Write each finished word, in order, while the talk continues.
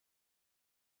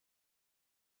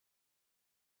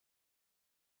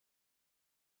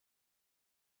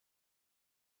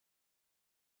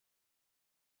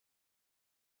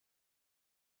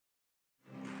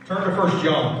Turn to 1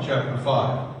 John chapter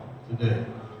 5 today.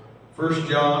 1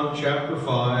 John chapter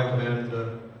 5,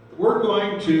 and we're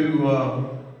going to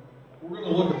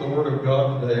look at the Word of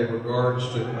God today in regards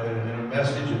to a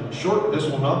message. Short, this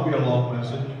will not be a long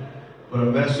message, but a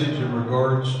message in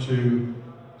regards to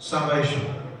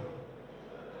salvation.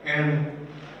 And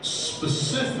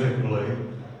specifically,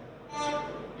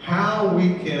 how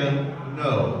we can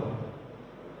know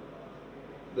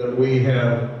that we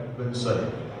have been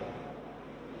saved.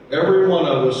 Every one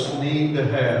of us need to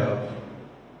have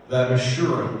that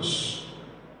assurance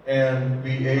and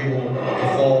be able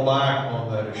to fall back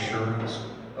on that assurance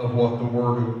of what the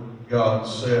Word of God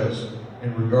says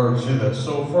in regards to that.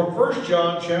 So from 1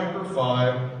 John chapter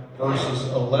 5, verses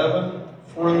 11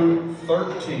 through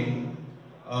 13,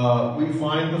 we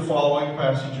find the following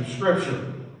passage of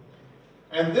Scripture.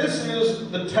 And this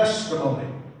is the testimony.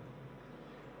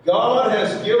 God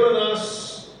has given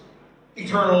us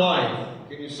eternal life.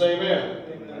 Can you say amen?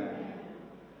 Amen.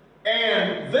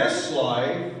 And this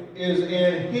life is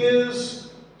in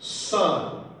His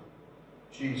Son,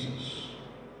 Jesus.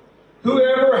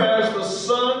 Whoever has the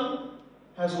Son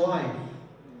has life.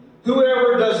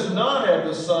 Whoever does not have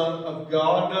the Son of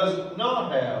God does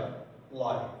not have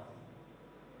life.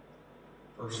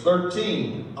 Verse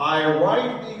 13, I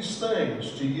write these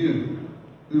things to you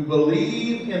who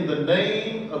believe in the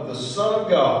name of the Son of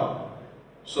God,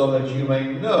 so that you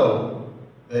may know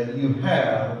that you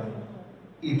have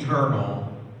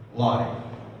eternal life.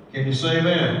 Can you say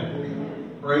amen?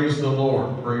 Amen. Praise the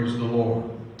Lord. Praise the Lord.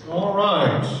 All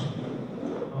right.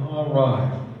 All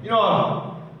right. You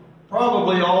know,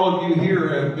 probably all of you here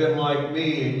have been like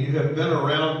me, and you have been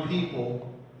around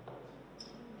people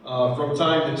from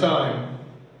time to time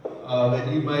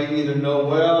that you may either know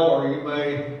well, or you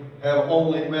may have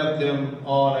only met them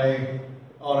on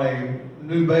a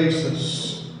new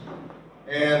basis.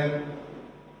 And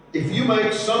if you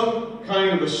make some kind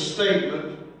of a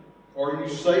statement, or you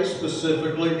say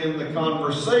specifically in the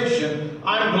conversation,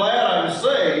 I'm glad I'm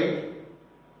saved,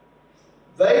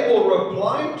 they will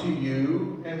reply to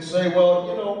you and say, well,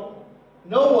 you know,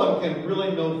 no one can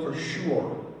really know for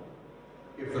sure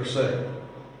if they're saved.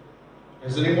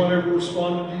 Has anyone ever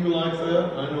responded to you like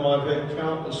that? I know I've had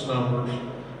countless numbers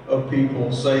of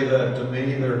people say that to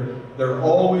me. They're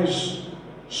always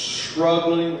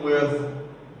struggling with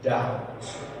doubt.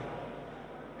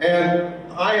 And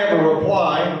I have a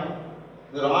reply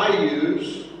that I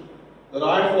use, that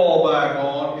I fall back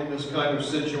on in this kind of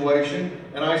situation.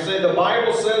 And I say, the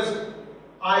Bible says,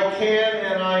 I can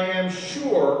and I am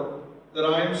sure that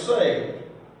I am saved.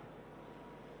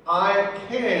 I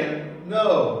can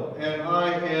know and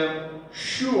I am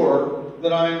sure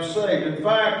that I am saved. In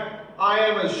fact, I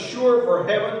am as sure for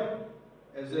heaven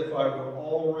as if I were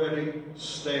already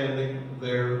standing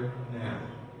there now.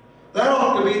 That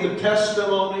ought to be the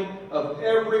testimony of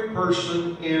every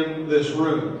person in this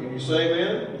room. Can you say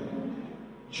amen?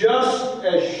 Just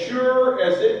as sure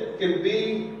as it can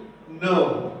be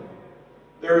known.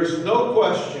 There is no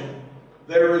question.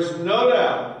 There is no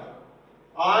doubt.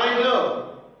 I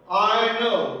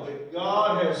know that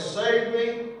God has saved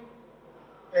me,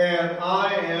 and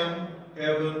I am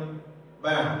heaven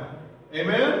bound.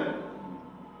 Amen?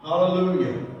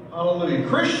 Hallelujah. Hallelujah.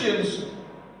 Christians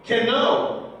can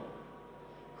know.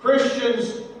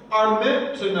 Christians are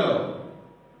meant to know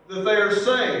that they are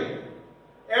saved.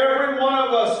 Every one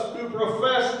of us who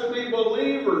profess to be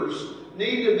believers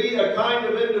need to be a kind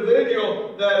of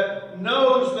individual that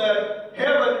knows that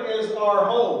heaven is our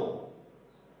home.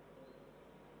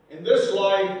 In this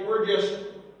life, we're just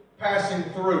passing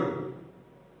through.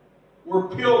 We're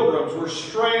pilgrims, we're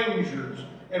strangers,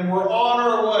 and we're on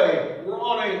our way. We're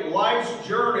on a life's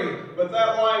journey, but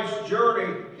that life's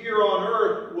journey here on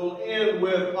earth will end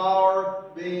with our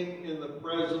being in the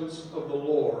presence of the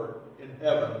Lord in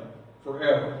heaven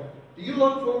forever. Do you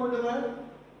look forward to that?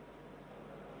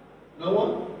 No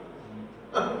one?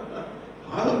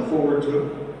 I look forward to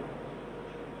it.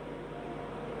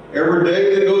 Every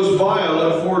day that goes by, I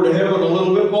look forward to heaven a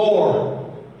little bit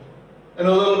more. And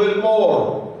a little bit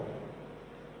more.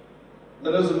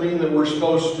 That doesn't mean that we're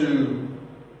supposed to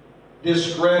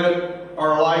discredit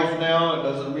our life now. It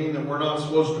doesn't mean that we're not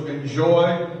supposed to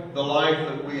enjoy the life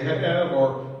that we have,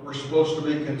 or we're supposed to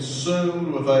be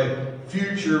consumed with a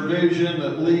future vision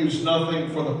that leaves nothing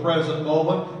for the present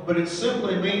moment. But it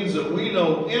simply means that we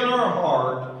know in our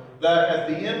heart that at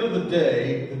the end of the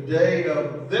day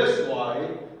of this life,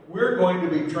 we're going to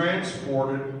be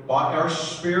transported by our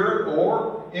spirit,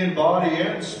 or in body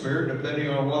and spirit, depending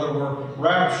on whether we're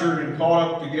raptured and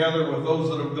caught up together with those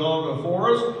that have gone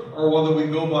before us, or whether we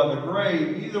go by the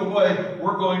grave. Either way,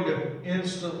 we're going to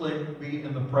instantly be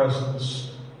in the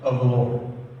presence of the Lord.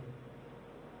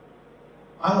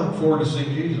 I look forward to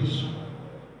seeing Jesus.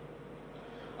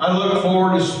 I look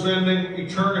forward to spending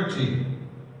eternity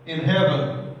in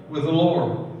heaven with the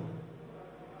Lord.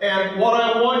 And what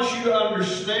I want you to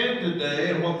understand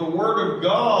today, and what the Word of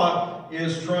God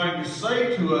is trying to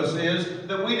say to us, is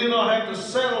that we do not have to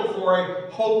settle for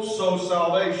a hope-so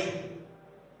salvation.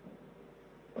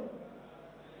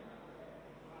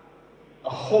 A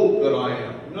hope that I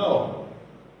am. No.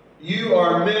 You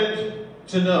are meant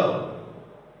to know.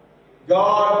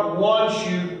 God wants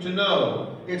you to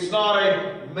know. It's not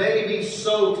a maybe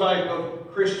so type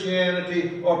of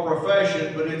Christianity or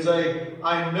profession, but it's a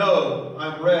I know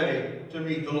I'm ready to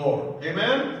meet the Lord.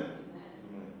 Amen?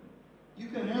 You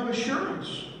can have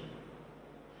assurance.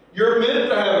 You're meant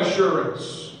to have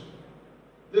assurance.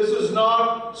 This is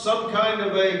not some kind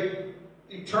of a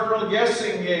eternal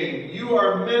guessing game. You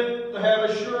are meant to have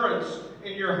assurance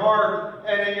in your heart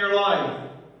and in your life.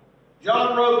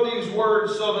 John wrote these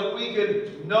words so that we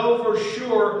could know for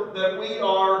sure that we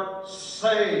are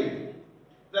saved.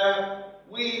 That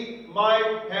we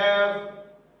might have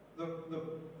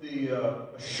the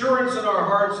assurance in our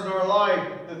hearts and our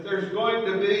life that there's going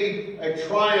to be a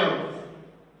triumph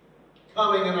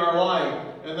coming in our life.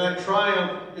 And that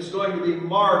triumph is going to be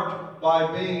marked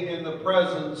by being in the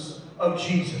presence of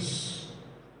Jesus.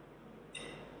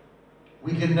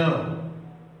 We can know.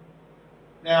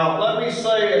 Now, let me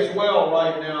say as well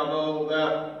right now, though,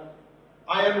 that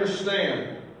I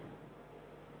understand.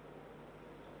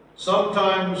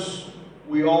 Sometimes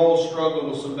we all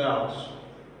struggle with some doubts.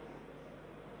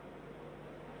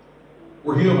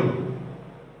 We're human.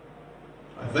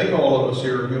 I think all of us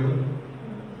here are human.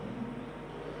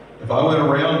 If I went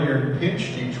around here and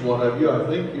pinched each one of you, I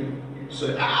think you'd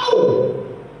say, ow!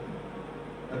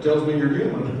 That tells me you're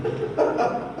human.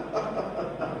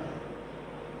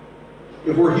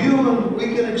 If we're human,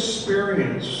 we can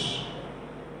experience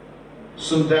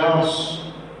some doubts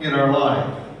in our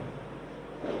life.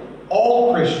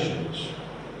 All Christians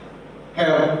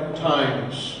have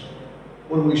times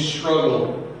when we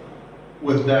struggle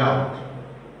with doubt.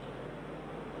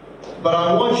 But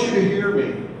I want you to hear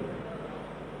me.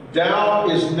 Doubt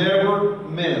is never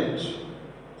meant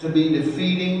to be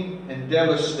defeating and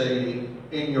devastating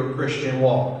in your Christian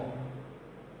walk.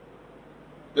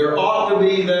 There ought to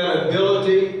be that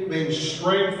ability being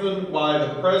strengthened by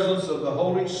the presence of the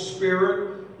Holy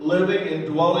Spirit living and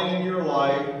dwelling in your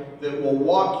life that will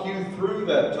walk you through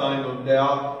that time of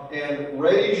doubt and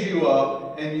raise you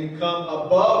up, and you come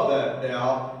above that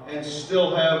doubt and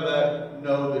still have that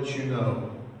know that you know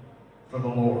from the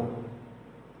Lord.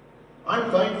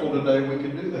 I'm thankful today we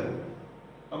can do that.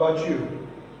 How about you?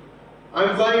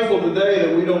 I'm thankful today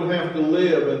that we don't have to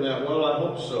live in that, well, I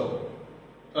hope so,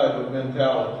 type of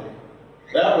mentality.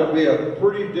 That would be a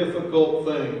pretty difficult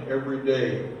thing every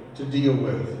day to deal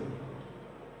with.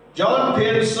 John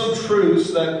pins some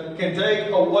truths that can take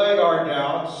away our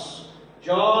doubts.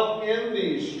 John, in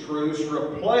these truths,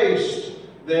 replaced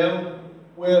them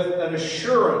with an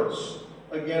assurance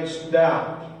against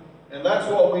doubt. And that's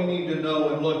what we need to know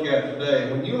and look at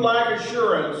today. When you lack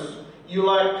assurance, you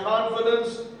lack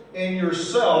confidence in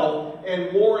yourself,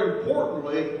 and more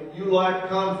importantly, you lack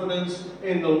confidence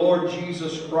in the Lord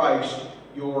Jesus Christ,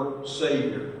 your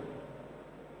Savior.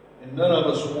 And none of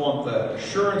us want that.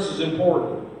 Assurance is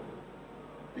important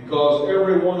because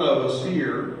every one of us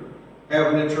here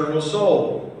have an eternal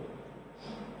soul.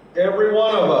 Every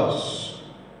one of us.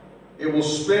 It will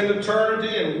spend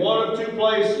eternity in one of two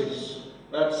places.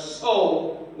 That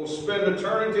soul will spend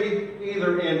eternity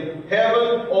either in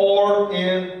heaven or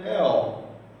in hell.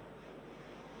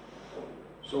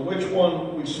 So which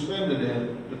one we spend it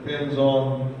in depends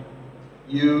on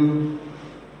you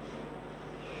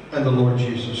and the Lord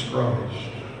Jesus Christ.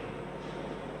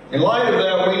 In light of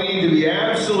that, we need to be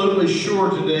absolutely sure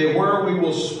today where we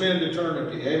will spend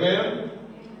eternity. Amen?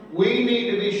 We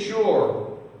need to be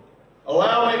sure.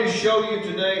 Allow me to show you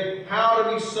today how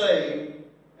to be saved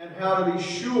and how to be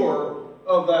sure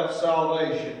of that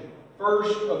salvation.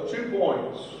 First of 2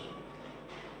 points.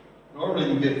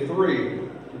 Normally you get 3.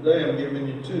 Today I'm giving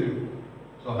you 2.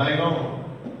 So hang on.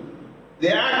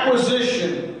 The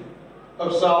acquisition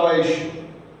of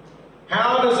salvation.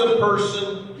 How does a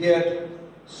person get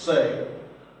saved?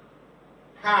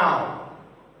 How?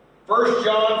 1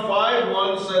 John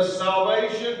 5:1 says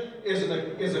salvation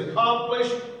is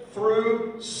accomplished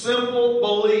through simple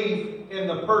belief in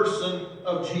the person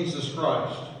of Jesus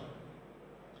Christ.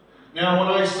 Now,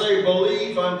 when I say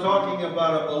belief, I'm talking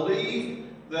about a belief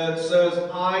that says,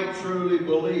 I truly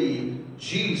believe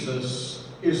Jesus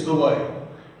is the way.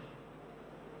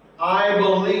 I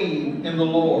believe in the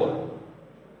Lord.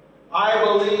 I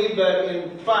believe that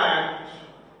in fact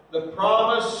the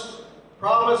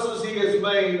promises He has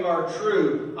made are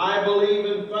true. I believe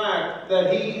in fact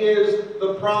that He is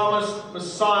the promised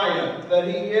Messiah, that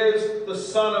He is the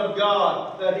Son of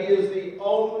God, that He is the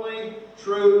only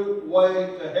true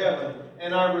way to heaven.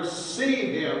 And I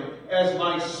receive Him as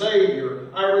my Savior.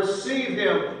 I receive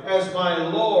Him as my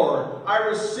Lord. I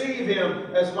receive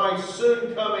Him as my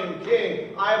soon-coming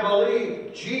King. I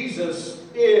believe Jesus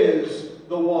is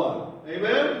the one.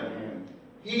 Amen? Amen.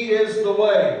 He is the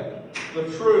way, the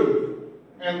truth,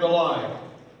 and the life.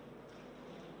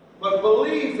 But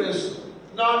belief is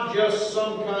not just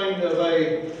some kind of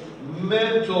a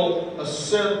mental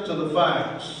assent to the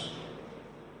facts.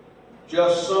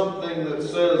 Just something that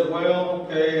says, well,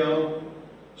 okay, I'll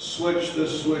switch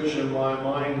this switch in my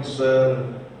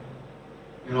mindset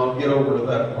and I'll get over to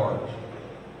that part.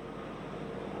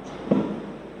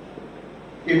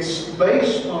 It's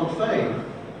based on faith.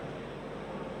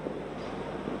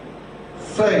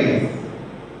 Faith.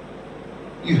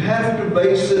 You have to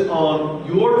base it on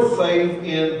your faith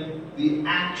in the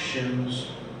actions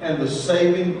and the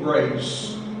saving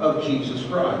grace of Jesus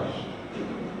Christ.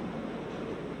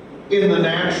 In the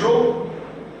natural,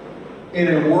 in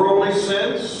a worldly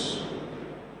sense,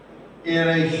 in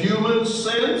a human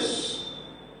sense,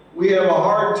 we have a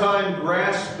hard time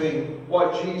grasping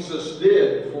what Jesus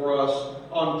did for us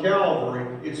on Calvary.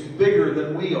 It's bigger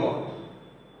than we are.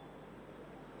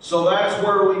 So that's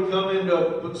where we come into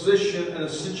a position and a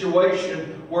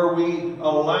situation where we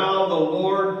allow the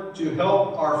Lord to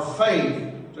help our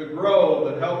faith to grow,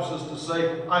 that helps us to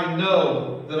say, I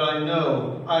know that I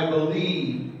know, I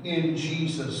believe in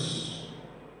Jesus.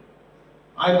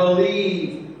 I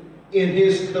believe in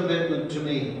His commitment to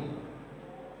me.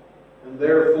 And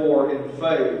therefore, in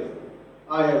faith,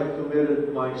 I have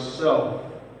committed myself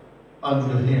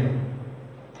unto Him.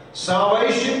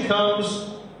 Salvation comes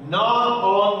not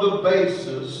on the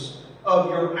basis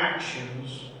of your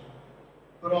actions,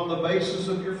 but on the basis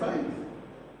of your faith.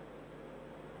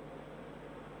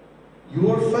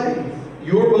 Your faith,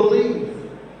 your belief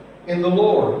in the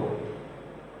Lord.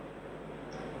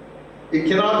 It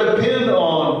cannot depend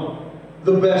on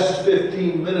the best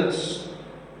 15 minutes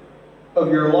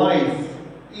of your life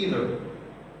either.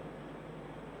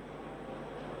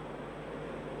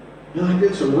 You know, I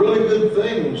did some really good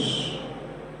things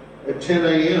at 10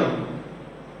 a.m.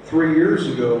 3 years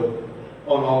ago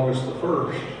on August the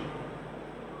 1st.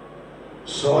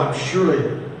 So I'm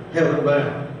surely heaven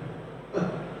bound.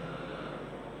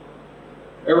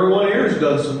 Everyone here has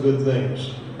done some good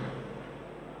things.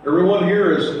 Everyone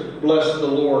here has blessed the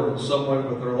Lord in some way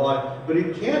with their life. But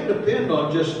it can't depend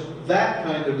on just that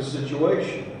kind of a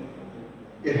situation.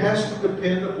 It has to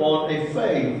depend upon a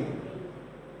faith.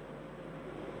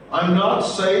 I'm not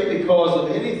saved because of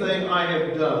anything I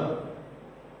have done.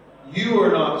 You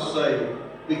are not saved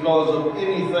because of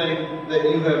anything that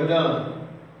you have done.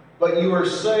 But you are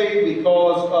saved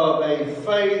because of a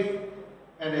faith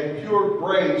and a pure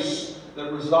grace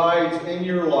that resides in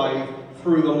your life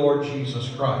through the Lord Jesus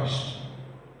Christ.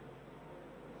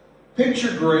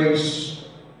 Picture grace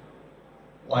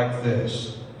like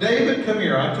this. David, come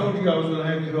here. I told you I was going to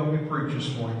have you help me preach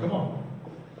this morning. Come on.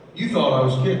 You thought I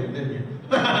was kidding, didn't you?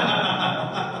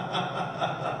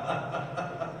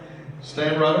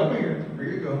 Stand right over here. Here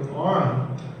you go. All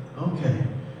right. Okay.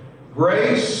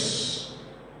 Grace,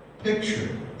 picture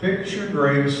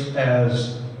grace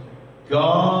as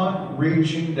God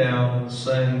reaching down and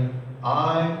saying,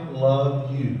 I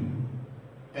love you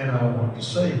and I want to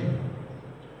save you.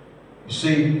 You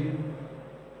see,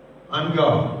 I'm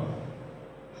God.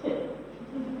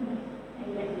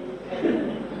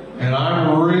 And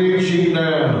I'm reaching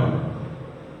down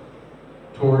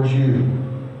towards you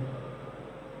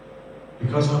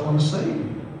because I want to save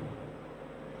you.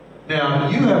 Now,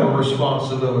 you have a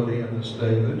responsibility in this,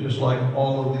 David, just like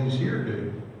all of these here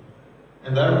do.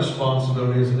 And that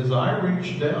responsibility is, as I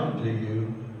reach down to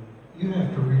you, you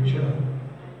have to reach up.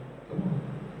 Come on.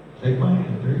 Take my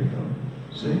hand. There you go.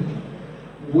 See?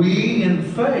 We, in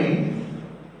faith,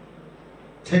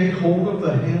 take hold of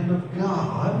the hand of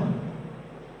God,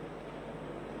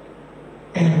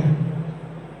 and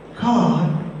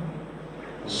God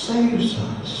saves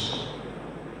us.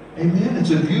 Amen?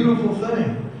 It's a beautiful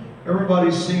thing.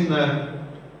 Everybody's seen that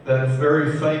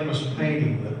very famous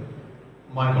painting that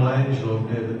Michelangelo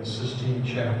did in the Sistine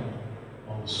Chapel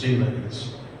on the ceiling.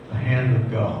 It's the hand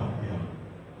of God, yeah.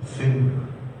 The finger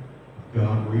of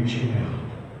God reaching out.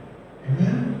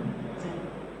 Amen?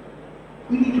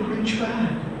 We need to reach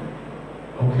back.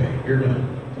 Okay, you're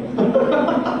done.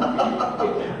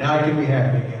 Now I can be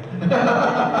happy again.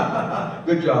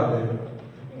 Good job, David.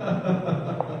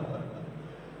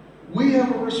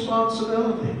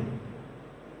 responsibility.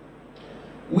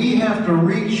 We have to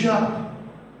reach up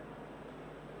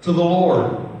to the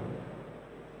Lord.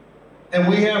 And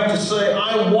we have to say,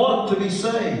 I want to be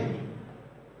saved.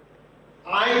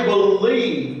 I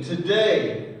believe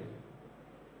today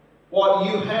what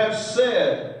you have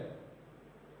said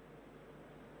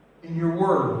in your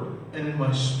word and in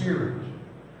my spirit.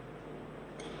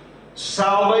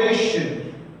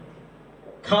 Salvation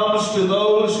comes to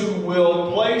those who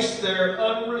will place their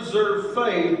unreserved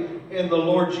faith in the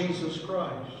Lord Jesus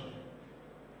Christ.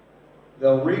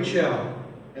 They'll reach out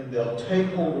and they'll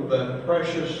take hold of that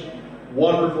precious,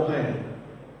 wonderful hand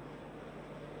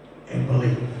and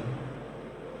believe.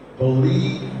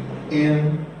 Believe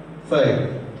in faith.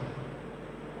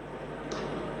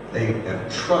 They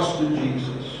have trusted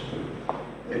Jesus.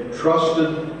 They've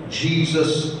trusted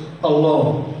Jesus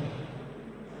alone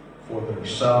for their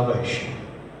salvation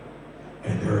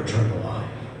and their eternal life.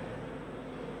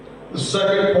 The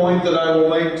second point that I will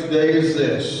make today is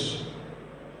this,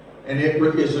 and it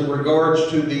is in regards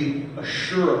to the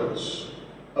assurance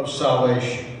of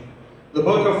salvation. The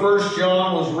book of 1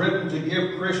 John was written to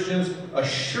give Christians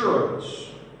assurance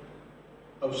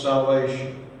of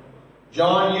salvation.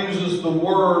 John uses the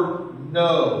word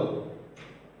know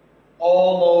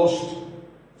almost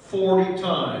 40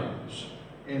 times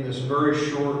in this very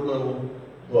short little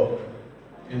book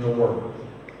in the Word.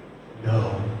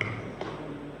 No.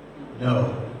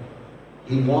 No.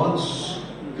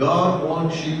 God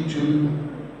wants you to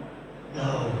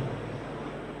know.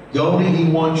 He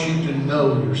wants you to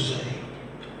know you're saved.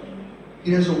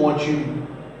 He doesn't want you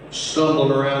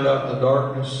stumbling around out in the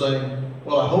darkness saying,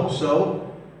 well, I hope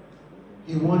so.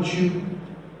 He wants you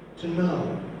to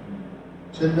know.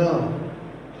 To know.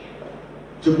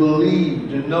 To believe.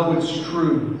 To know it's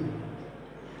true.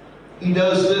 He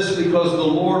does this because the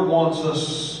Lord wants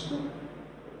us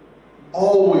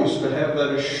always to have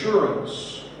that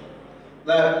assurance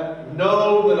that I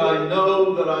know that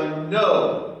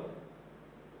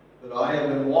I have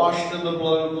been washed in the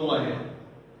blood of the Lamb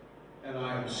and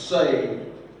I am saved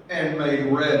and made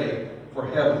ready for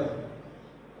heaven.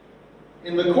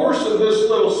 In the course of this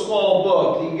little small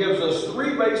book, he gives us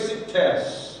 3 basic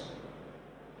tests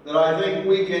that I think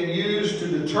we can use to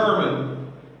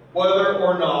determine whether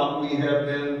or not we have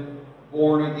been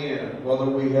born again, whether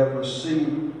we have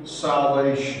received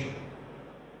salvation.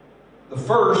 The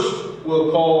first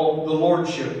we'll call the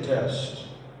Lordship test.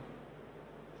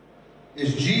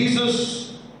 Is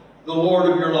Jesus the Lord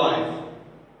of your life?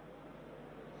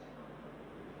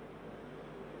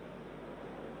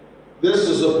 This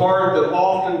is a part that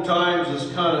oftentimes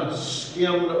is kind of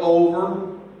skimmed over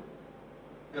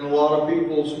in a lot of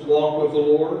people's walk with the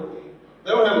Lord.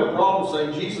 They don't have a problem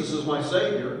saying, Jesus is my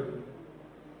Savior.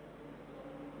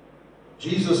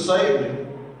 Jesus saved me.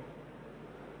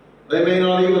 They may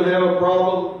not even have a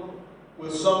problem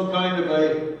with some kind of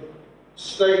a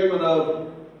statement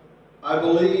of, I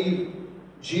believe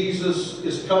Jesus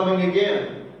is coming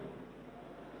again.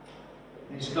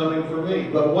 He's coming for me.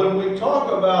 But when we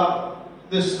talk about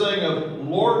this thing of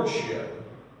lordship,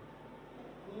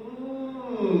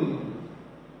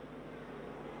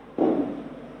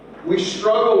 we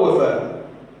struggle with that.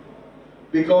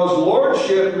 Because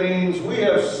lordship means we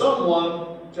have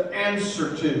someone to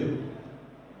answer to.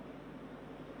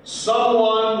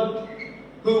 Someone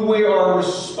whom we are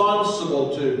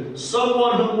responsible to.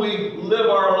 Someone whom we live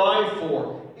our life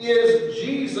for. Is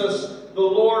Jesus the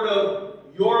Lord of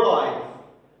your life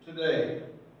today?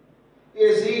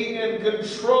 Is He in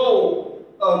control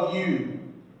of you?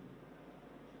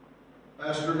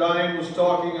 Pastor Diane was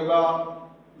talking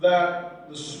about that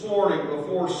this morning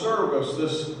before service.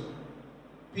 This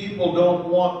people don't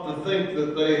want to think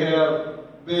that they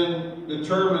have been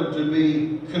determined to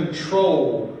be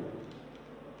controlled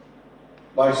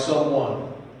by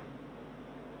someone.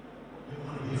 We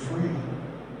want to be free.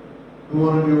 We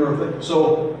want to do our thing.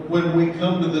 So when we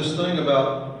come to this thing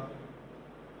about,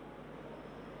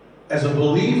 as a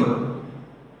believer,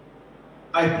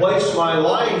 I place my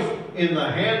life in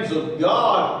the hands of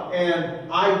God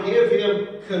and I give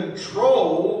Him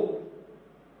control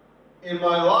in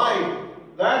my life.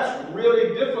 That's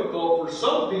really difficult for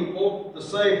some people to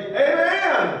say,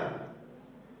 amen.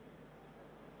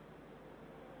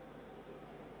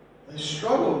 They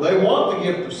struggle. They want the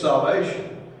gift of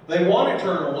salvation. They want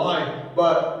eternal life.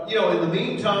 But, you know, in the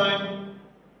meantime,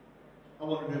 I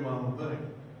want to do my own thing.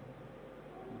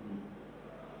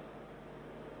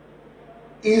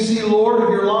 Is He Lord of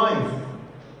your life?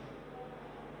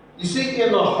 You see,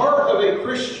 in the heart of a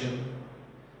Christian,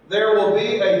 there will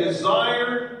be a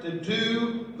desire to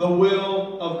do the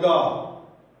will of God.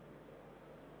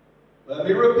 Let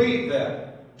me repeat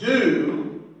that.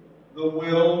 do the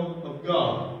will of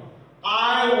God.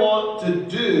 I want to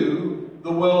do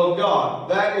the will of God.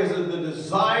 That is the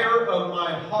desire of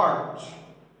my heart.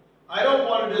 I don't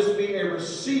want to just be a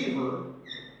receiver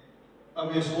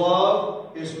of His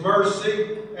love, His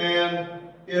mercy, and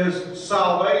His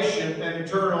salvation and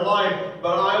eternal life,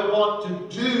 but I want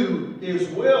to do His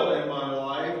will in my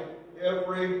life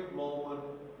every moment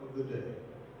of the day.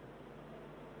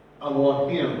 I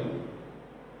want Him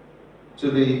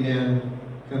to be in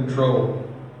control.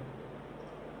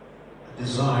 A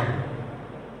desire.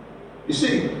 You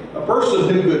see, a person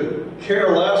who could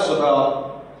care less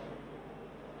about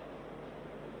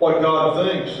what God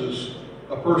thinks is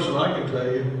a person, I can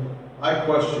tell you, I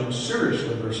question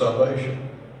seriously their salvation.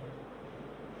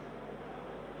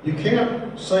 You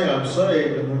can't say I'm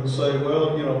saved and then say,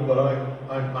 well, you know, but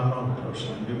I'm not a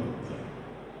person who do anything.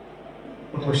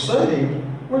 When we're saved,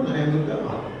 we're in the hands of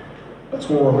God. That's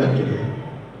where we're meant to be.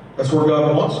 That's where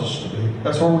God wants us to be.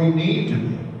 That's where we need to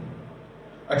be.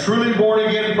 A truly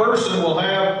born-again person will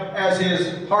have as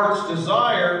his heart's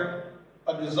desire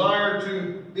a desire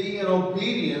to be in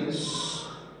obedience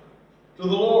to the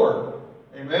Lord.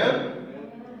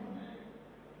 Amen?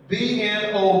 Be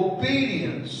in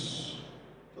obedience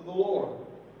to the Lord.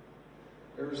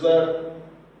 There's that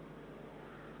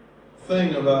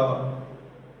thing about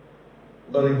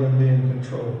letting Him be in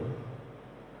control.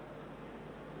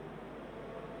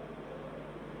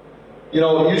 You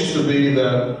know, it used to be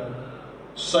that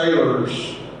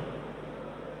sailors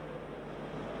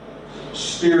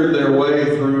steered their way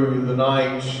through the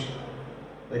night.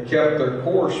 They kept their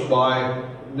course by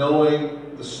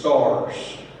knowing the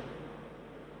stars.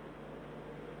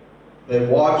 They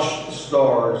watched the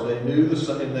stars. They knew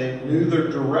they knew their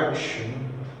direction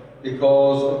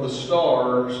because of the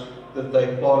stars that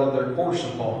they plotted their course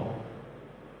upon.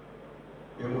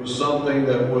 It was something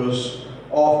that was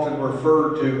often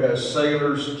referred to as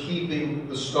sailors keeping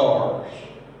the stars.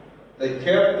 They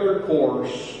kept their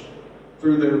course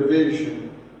through their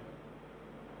vision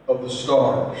of the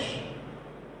stars.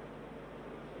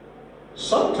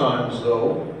 Sometimes,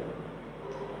 though,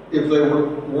 if they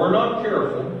were not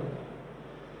careful,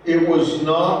 it was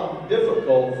not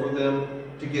difficult for them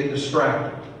to get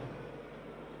distracted.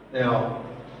 Now,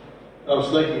 I was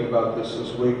thinking about this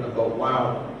week, and I thought,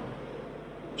 wow,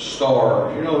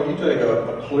 stars. You know, you take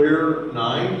a clear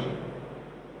night,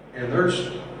 and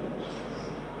there's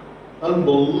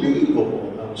unbelievable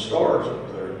amount of stars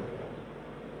up there.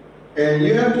 And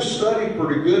you have to study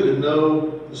pretty good to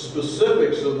know the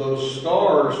specifics of those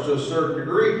stars to a certain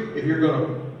degree if you're going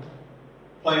to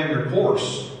plan your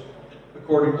course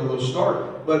according to those stars.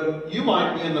 But you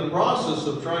might be in the process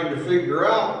of trying to figure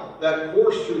out that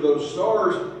course through those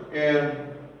stars, and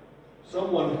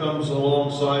someone comes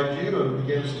alongside you and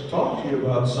begins to talk to you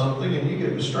about something, and you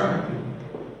get distracted.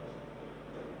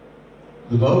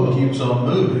 The boat keeps on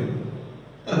moving.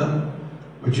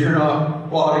 But you're not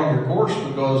plotting your course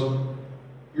because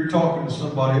you're talking to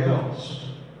somebody else.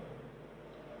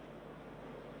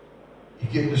 You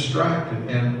get distracted,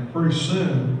 and pretty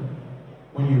soon,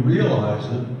 when you realize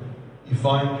it, you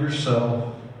find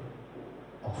yourself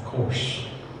off course.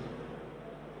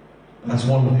 That's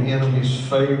one of the enemy's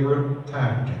favorite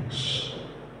tactics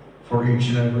for each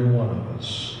and every one of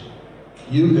us.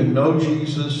 You can know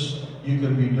Jesus. You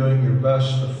can be doing your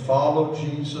best to follow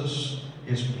Jesus,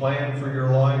 His plan for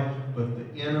your life, but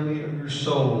the enemy of your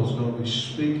soul is going to be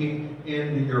speaking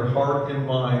into your heart and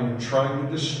mind and trying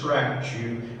to distract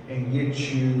you and get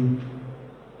you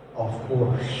off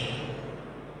course.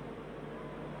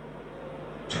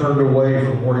 Turned away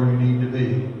from where you need to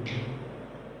be.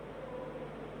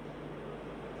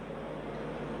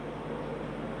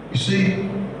 You see,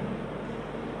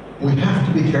 we have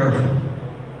to be careful.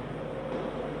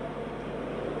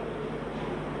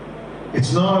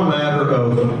 It's not a matter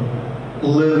of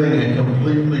living a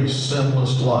completely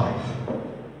sinless life.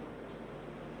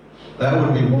 That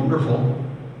would be wonderful.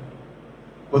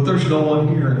 But there's no one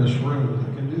here in this room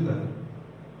that can do that.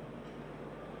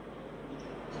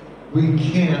 We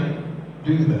can't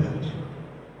do that.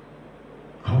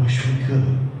 I wish we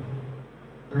could.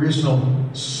 There is no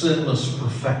sinless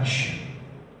perfection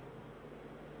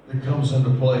that comes into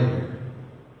play here.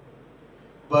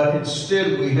 But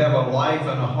instead we have a life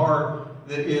and a heart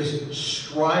that is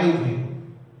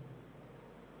striving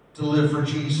to live for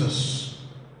Jesus,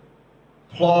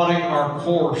 plotting our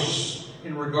course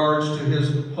in regards to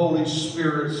His Holy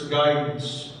Spirit's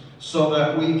guidance so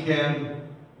that we can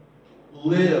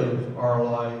live our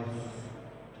life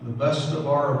to the best of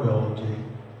our ability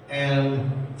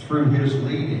and through His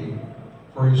leading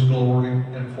for His glory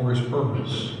and for His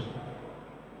purpose.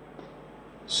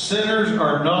 Sinners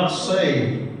are not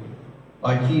saved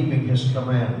by keeping His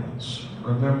commandments.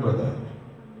 Remember that.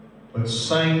 But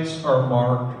saints are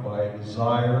marked by a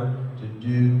desire to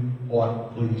do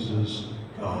what pleases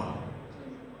God.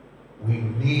 We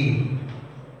need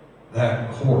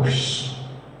that course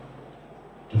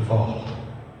to follow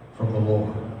from the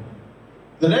Lord.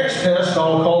 The next test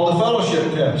I'll call the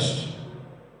fellowship test.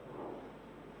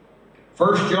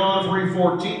 1 John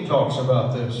 3:14 talks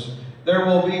about this. There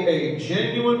will be a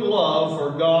genuine love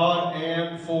for God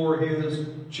and for His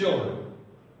children.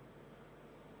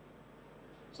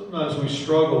 Sometimes we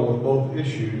struggle with both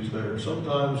issues there.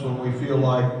 Sometimes when we feel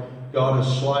like God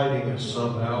is sliding us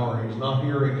somehow, or He's not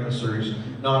hearing us, or He's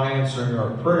not answering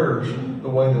our prayers the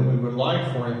way that we would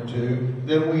like for Him to,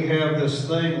 then we have this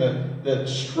thing that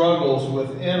struggles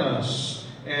within us,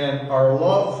 and our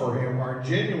love for Him, our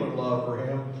genuine love for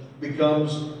Him,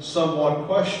 becomes somewhat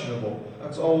questionable.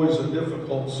 That's always a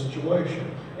difficult situation.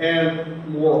 And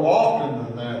more often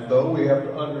than that, though, we have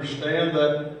to understand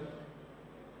that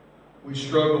we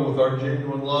struggle with our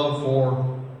genuine love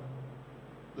for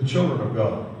the children of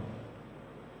God,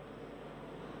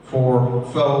 for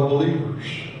fellow believers,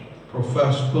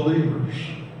 professed believers.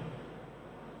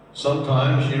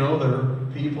 Sometimes, there are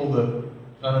people that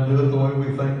kind of do it the way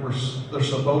we think they're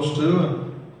supposed to,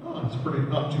 and it's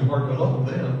not too hard to love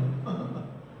them.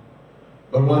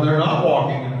 But when they're not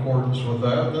walking in accordance with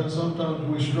that, then sometimes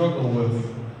we struggle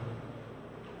with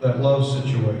that love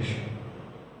situation.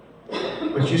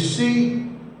 But you see,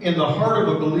 in the heart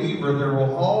of a believer, there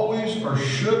will always, or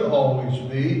should always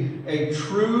be, a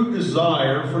true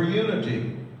desire for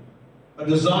unity, a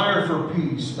desire for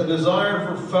peace, a desire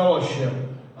for fellowship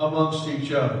amongst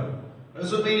each other.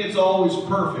 Doesn't mean it's always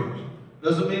perfect.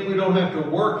 Doesn't mean we don't have to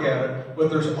work at it, but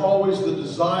there's always the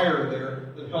desire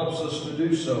there that helps us to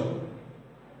do so.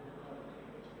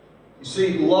 You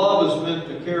see, love is meant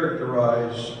to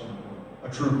characterize a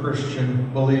true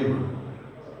Christian believer.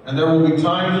 And there will be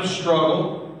times of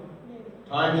struggle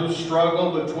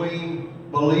between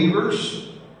believers,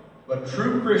 but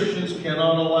true Christians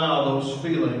cannot allow those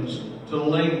feelings to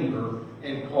linger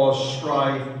and cause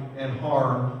strife and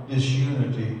harm,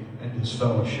 disunity, and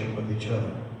disfellowship with each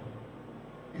other.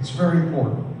 It's very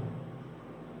important.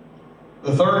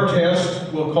 The third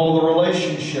test we'll call the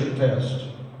relationship test.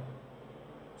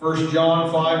 1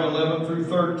 John 5:11 through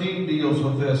 13 deals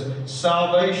with this.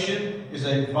 Salvation is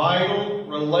a vital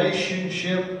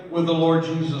relationship with the Lord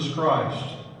Jesus Christ.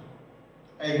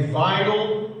 A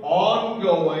vital,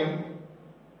 ongoing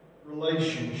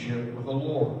relationship with the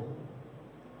Lord.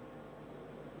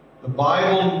 The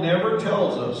Bible never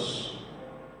tells us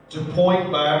to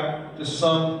point back to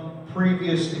some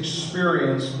previous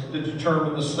experience to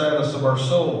determine the status of our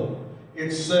soul.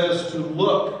 It says to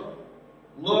look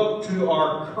to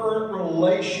our current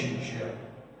relationship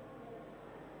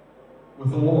with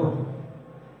the Lord.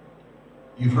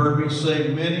 You've heard me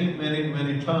say many, many,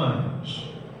 many times,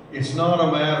 it's not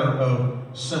a matter of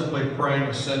simply praying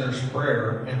a sinner's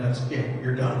prayer and that's it,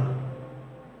 you're done.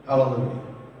 Hallelujah.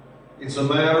 It's a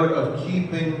matter of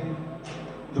keeping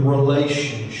the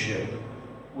relationship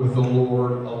with the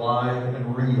Lord alive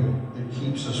and real that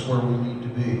keeps us where we need to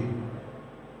be.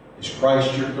 Is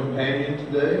Christ your companion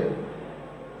today?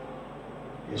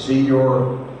 Is He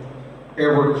your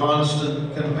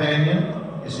ever-constant companion?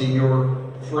 Is He your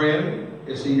friend?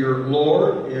 Is He your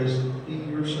Lord? Is He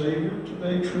your Savior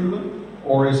today, truly?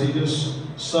 Or is He just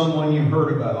someone you've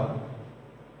heard about,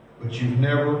 but you've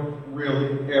never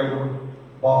really ever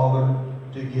bothered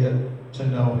to get to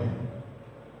know Him?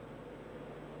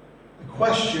 The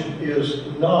question is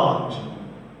not,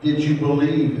 did you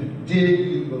believe it? Did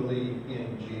you believe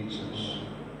in Jesus?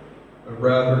 But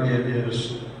rather it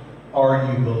is,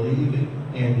 are you believing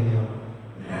in Him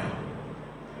now?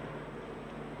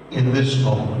 In this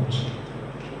moment,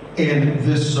 in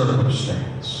this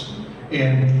circumstance,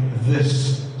 in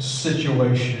this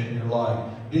situation in your life?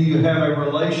 Do you have a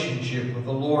relationship with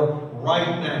the Lord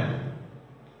right now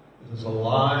that is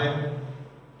alive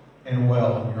and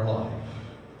well in your life?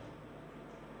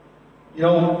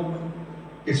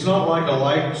 It's not like a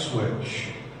light switch.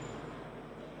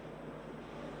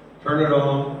 Turn it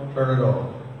on, turn it off.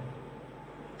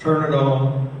 Turn it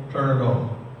on, turn it off.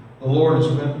 The Lord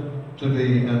is meant to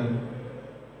be an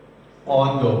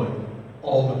ongoing,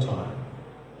 all the time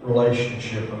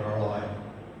relationship in our life.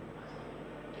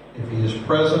 If He is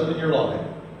present in your life,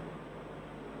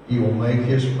 He will make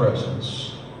His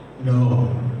presence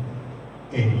known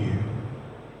in you.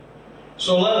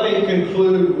 So let me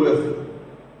conclude with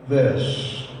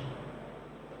this.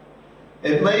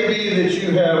 It may be that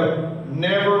you have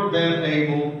never been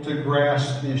able to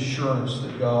grasp the assurance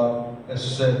that God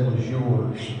has said was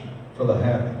yours for the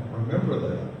having. Remember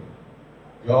that.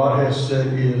 God has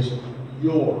said is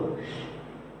yours.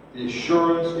 The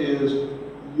assurance is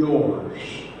yours.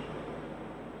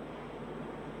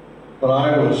 When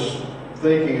I was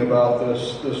thinking about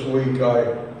this week,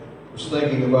 I was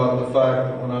thinking about the fact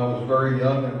that when I was very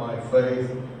young in my faith,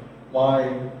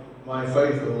 my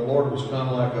faith in the Lord was kind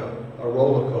of like a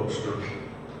roller coaster.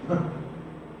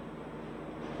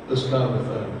 This kind of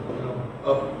thing. You know,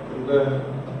 up and down,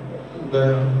 up and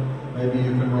down. Maybe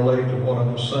you can relate to what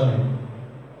I'm saying.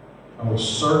 I was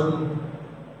certain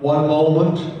one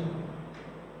moment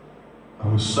I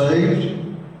was saved,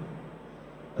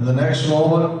 and the next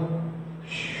moment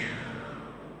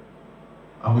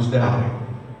I was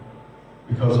doubting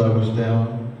because I was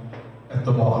down at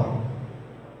the bottom.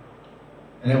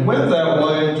 And it went that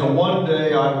way until one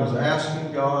day I was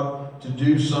asking God to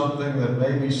do something that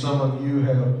maybe some of you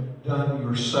have done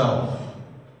yourself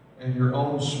in your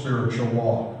own spiritual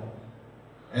walk.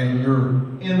 And you're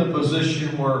in the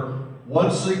position where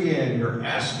once again you're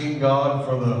asking God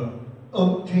for the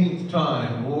umpteenth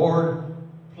time, Lord,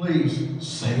 please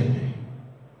save me.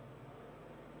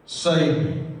 Save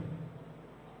me.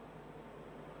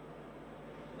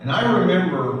 And I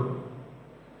remember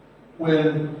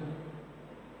when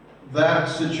that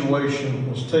situation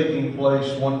was taking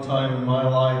place one time in my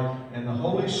life, and the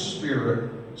Holy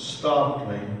Spirit stopped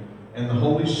me, and the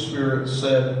Holy Spirit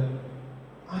said,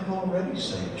 I've already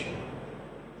saved you.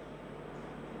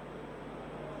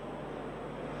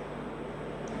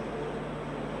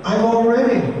 I've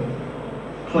already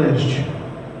cleansed you.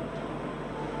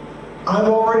 I've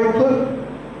already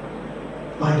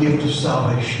put my gift of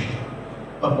salvation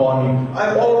upon you.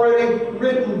 I've already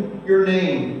written your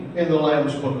name in the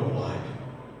Lamb's Book of Life.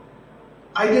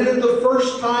 I did it the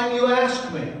first time you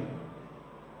asked me.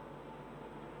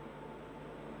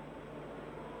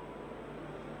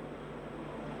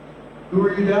 Who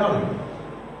are you doubting?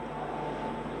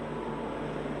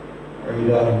 Are you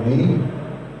doubting me?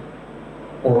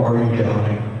 Or are you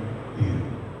doubting you?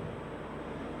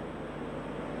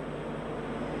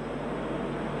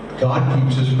 God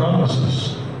keeps His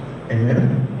promises.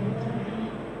 Amen?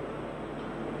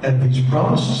 And these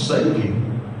promises save you.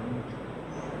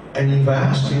 And you've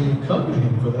asked Him to come to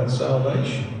Him for that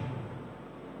salvation.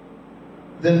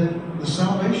 Then the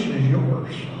salvation is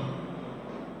yours.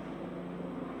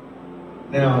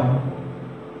 Now,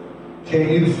 can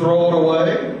you throw it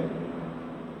away?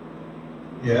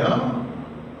 Yeah.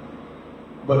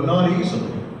 But not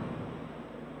easily.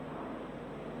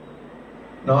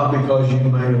 Not because you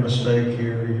made a mistake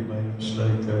here, you made a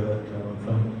mistake there, that kind of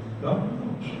thing. God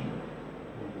knows.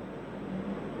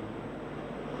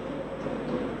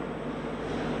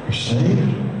 You're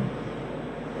saved.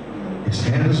 His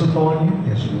hand is upon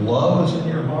you. His love is in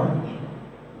your heart.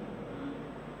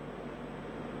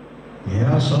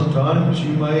 Yeah, sometimes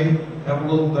you may have a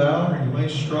little doubt or you may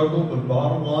struggle, but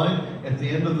bottom line, at the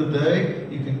end of the day,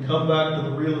 you can come back to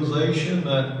the realization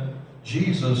that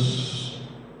Jesus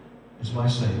is my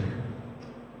Savior.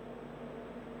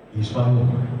 He's my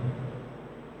Lord.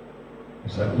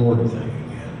 He's that Lord thing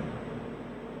again.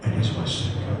 And He's my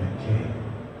soon-coming King.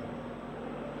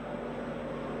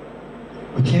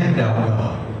 We can't doubt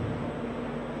God.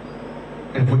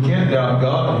 And if we can't doubt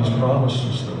God and His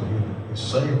promises that He has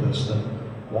saved us, then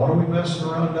what are we messing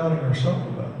around doubting ourselves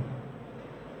about?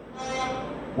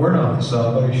 We're not the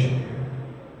salvation here.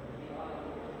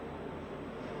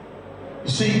 You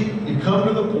see, you come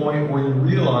to the point where you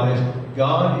realize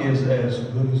God is as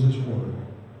good as His Word.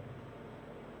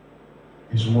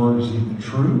 His Word is either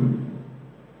true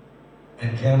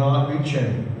and cannot be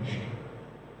changed,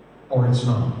 or it's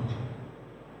not.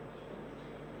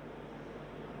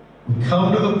 We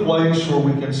come to the place where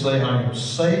we can say, I am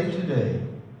saved today,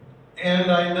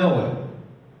 and I know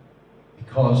it,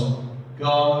 because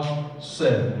God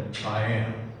said I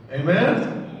am.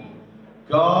 Amen?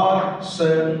 God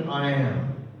said I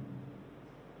am.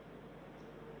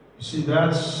 You see,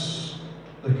 that's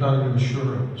the kind of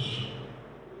assurance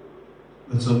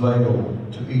that's available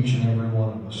to each and every one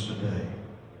of us today.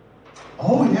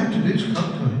 All we have to do is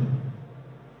come to Him.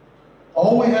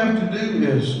 All we have to do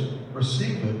is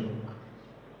receive it.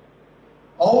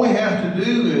 All we have to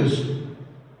do is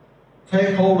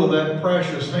take hold of that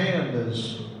precious hand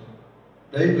as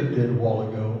David did a while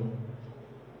ago.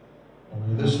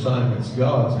 Only this time it's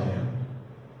God's hand.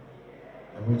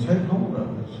 And we take hold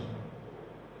of it.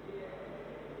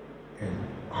 And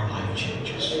our life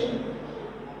changes.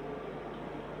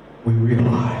 We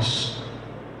realize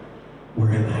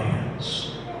we're in the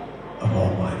hands of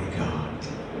Almighty God.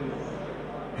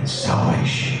 And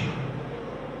salvation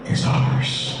is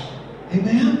ours.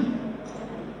 Amen?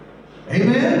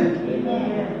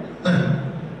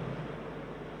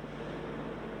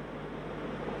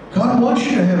 God wants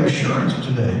you to have assurance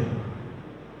today.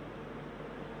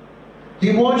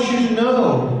 He wants you to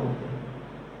know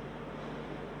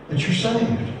that you're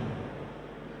saved.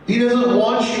 He doesn't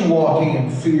want you walking in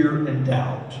fear and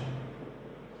doubt.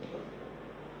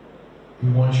 He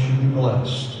wants you to be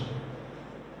blessed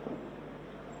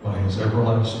by His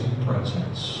everlasting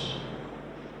presence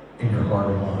in your heart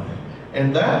and mind.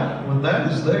 And that, when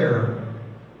that is there,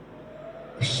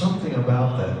 there's something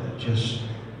about that just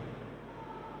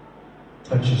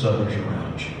touches others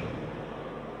around you.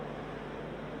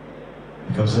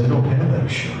 Because they don't have that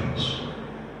assurance.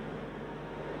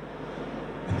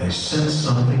 And they sense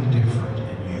something different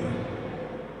in you.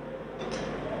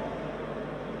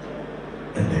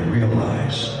 And they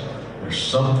realize there's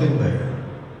something there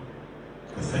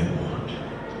that they want.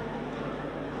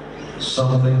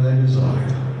 Something they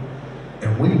desire.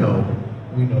 And we know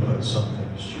that something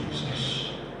is Jesus.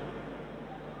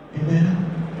 Amen?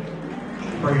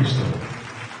 Praise the Lord.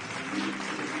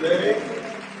 Today,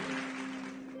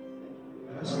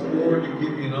 ask the Lord to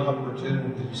give you an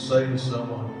opportunity to say to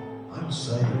someone, I'm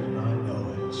saved and I know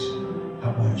it.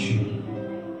 How about you?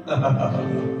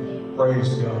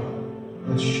 Praise God.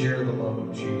 Let's share the love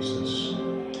of Jesus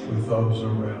with those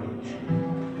around you.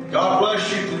 God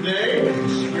bless you today. The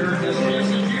Spirit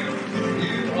dismisses you.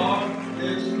 You are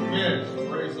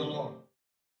dismissed. Praise the Lord.